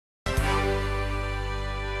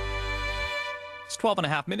It's 12 and a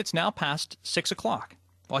half minutes now past 6 o'clock.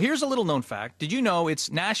 Well, here's a little known fact. Did you know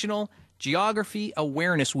it's National Geography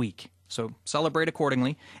Awareness Week? So celebrate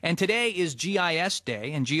accordingly. And today is GIS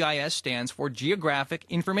Day, and GIS stands for Geographic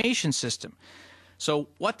Information System. So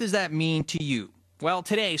what does that mean to you? Well,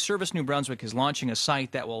 today, Service New Brunswick is launching a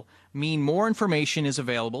site that will mean more information is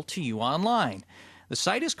available to you online. The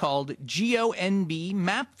site is called GeoNB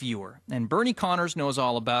Map Viewer, and Bernie Connors knows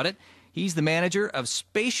all about it. He's the manager of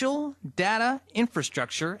Spatial Data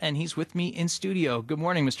Infrastructure, and he's with me in studio. Good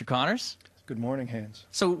morning, Mr. Connors. Good morning, Hans.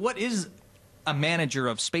 So what is a manager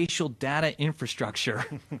of Spatial Data Infrastructure?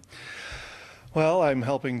 Well, I'm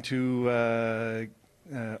helping to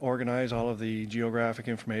organize all of the geographic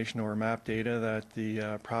information or map data that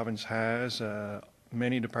the province has.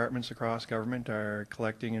 Many departments across government are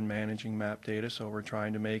collecting and managing map data, so we're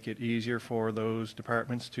trying to make it easier for those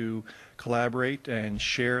departments to collaborate and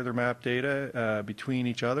share their map data between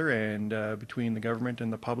each other and between the government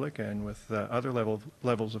and the public, and with other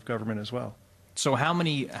levels of government as well. So how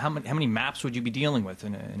many maps would you be dealing with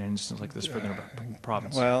in an instance like this for the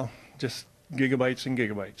province? Well, just gigabytes and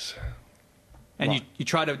gigabytes. And you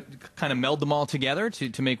try to kind of meld them all together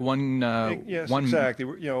to make one. Yes, exactly.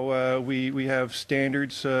 We have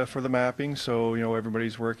standards for the mapping, so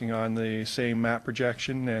everybody's working on the same map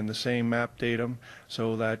projection and the same map datum,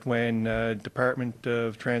 so that when Department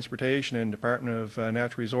of Transportation and Department of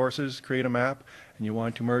Natural Resources create a map and you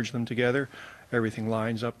want to merge them together, everything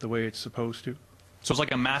lines up the way it's supposed to. So it's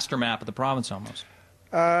like a master map of the province almost.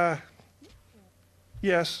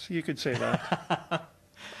 Yes, you could say that.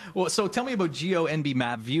 Well, so tell me about GeoNB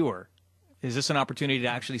Map Viewer. Is this an opportunity to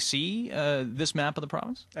actually see this map of the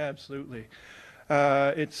province? Absolutely.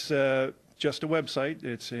 It's just a website.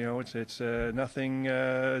 It's nothing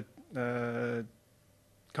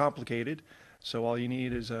complicated. So all you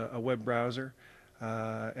need is a web browser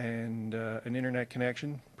and an internet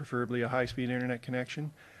connection, preferably a high-speed internet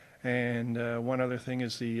connection. And one other thing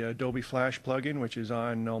is the Adobe Flash plugin, which is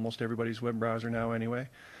on almost everybody's web browser now anyway.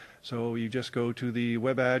 So you just go to the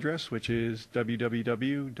web address, which is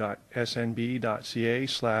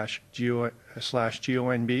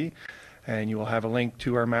www.snb.ca/GeoNB, and you will have a link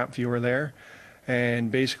to our map viewer there.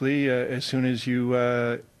 And basically, as soon as you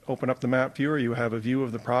open up the map viewer, you have a view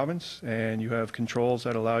of the province, and you have controls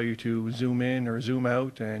that allow you to zoom in or zoom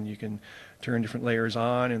out, and you can turn different layers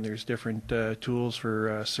on, and there's different tools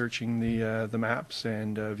for searching the maps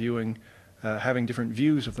and viewing, having different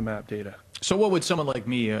views of the map data. So what would someone like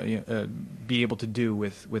me be able to do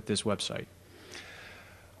with this website?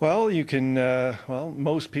 Well, you can,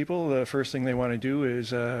 most people, the first thing they want to do is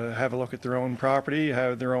have a look at their own property,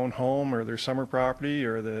 have their own home or their summer property,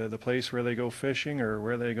 or the place where they go fishing or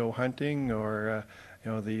where they go hunting, or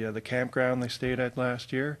the campground they stayed at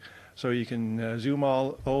last year. So you can zoom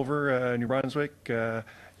all over New Brunswick.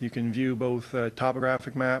 You can view both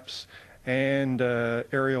topographic maps and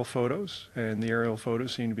aerial photos, and the aerial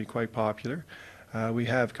photos seem to be quite popular. We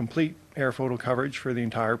have complete air photo coverage for the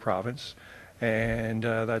entire province, and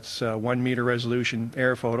that's 1 meter resolution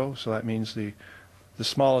air photo, so that means the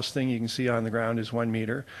smallest thing you can see on the ground is 1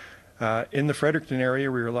 meter. In the Fredericton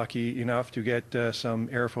area, we were lucky enough to get some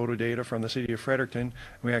air photo data from the city of Fredericton.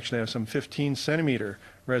 We actually have some 15 centimeter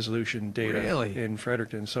resolution data in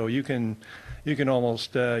Fredericton, so you can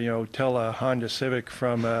almost tell a Honda Civic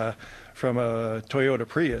from a Toyota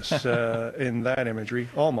Prius in that imagery.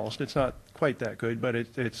 Almost. It's not quite that good, but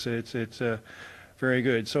it's very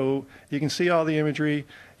good. So you can see all the imagery.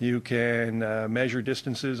 You can measure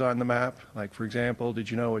distances on the map. Like, for example, did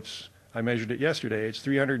you know I measured it yesterday. It's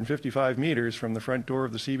 355 meters from the front door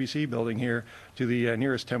of the CBC building here to the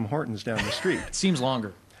nearest Tim Hortons down the street. It seems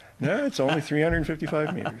longer. No, it's only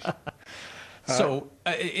 355 meters. So,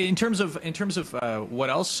 in terms of what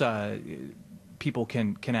else people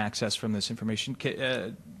can access from this information,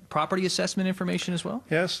 property assessment information as well?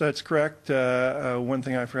 Yes, that's correct. One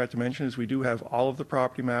thing I forgot to mention is we do have all of the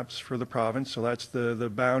property maps for the province. So that's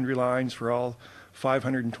the boundary lines for all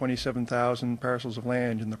 527,000 parcels of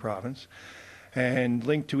land in the province. And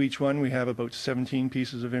linked to each one, we have about 17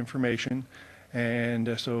 pieces of information.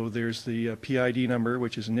 And so there's the PID number,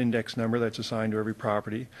 which is an index number that's assigned to every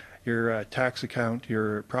property. Your tax account,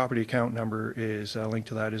 your property account number is linked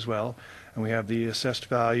to that as well. And we have the assessed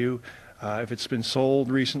value. If it's been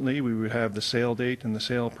sold recently, we would have the sale date and the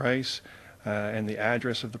sale price and the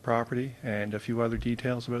address of the property and a few other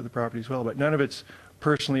details about the property as well. But none of it's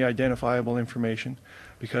personally identifiable information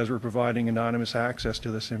because we're providing anonymous access to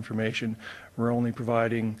this information. We're only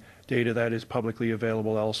providing data that is publicly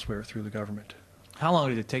available elsewhere through the government. How long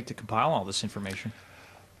did it take to compile all this information?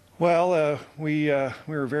 Well, we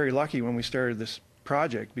were very lucky when we started this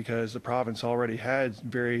project because the province already had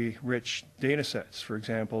very rich data sets. For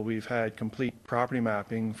example, we've had complete property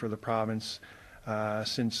mapping for the province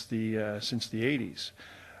since the 80s.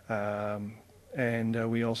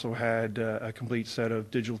 And we also had a complete set of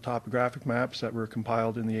digital topographic maps that were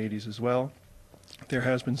compiled in the 80s as well. There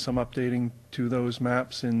has been some updating to those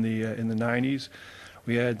maps in the 90s.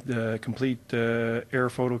 We had complete air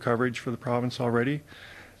photo coverage for the province already.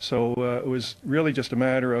 So it was really just a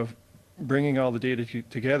matter of bringing all the data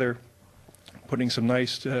together, putting some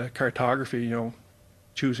nice cartography,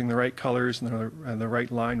 choosing the right colors and the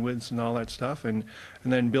right line widths and all that stuff, and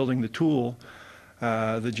then building the tool,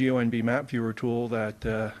 the GeoNB map viewer tool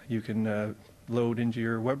that you can load into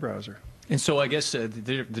your web browser. And so I guess the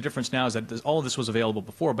difference now is that all of this was available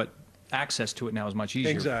before, but access to it now is much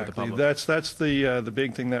easier for the public. That's the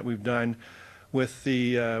big thing that we've done with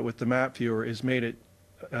the map viewer is made it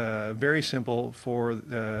very simple for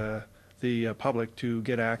the public to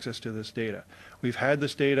get access to this data. We've had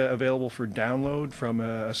this data available for download from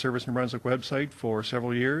a Service New Brunswick website for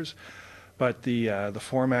several years, but the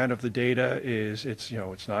format of the data is it's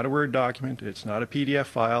not a Word document, it's not a PDF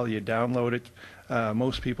file. You download it.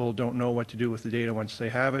 Most people don't know what to do with the data once they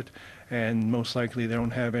have it, and most likely they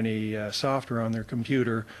don't have any software on their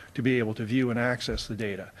computer to be able to view and access the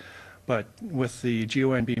data. But with the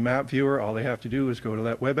GeoNB map viewer, all they have to do is go to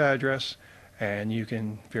that web address, and you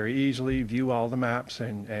can very easily view all the maps,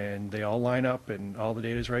 and they all line up, and all the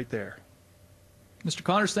data is right there. Mr.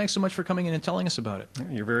 Connors, thanks so much for coming in and telling us about it.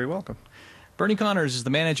 You're very welcome. Bernie Connors is the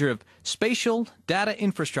manager of Spatial Data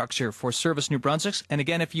Infrastructure for Service New Brunswick. And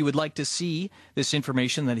again, if you would like to see this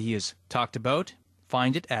information that he has talked about,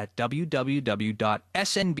 find it at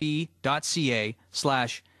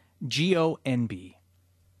www.snb.ca/GeoNB.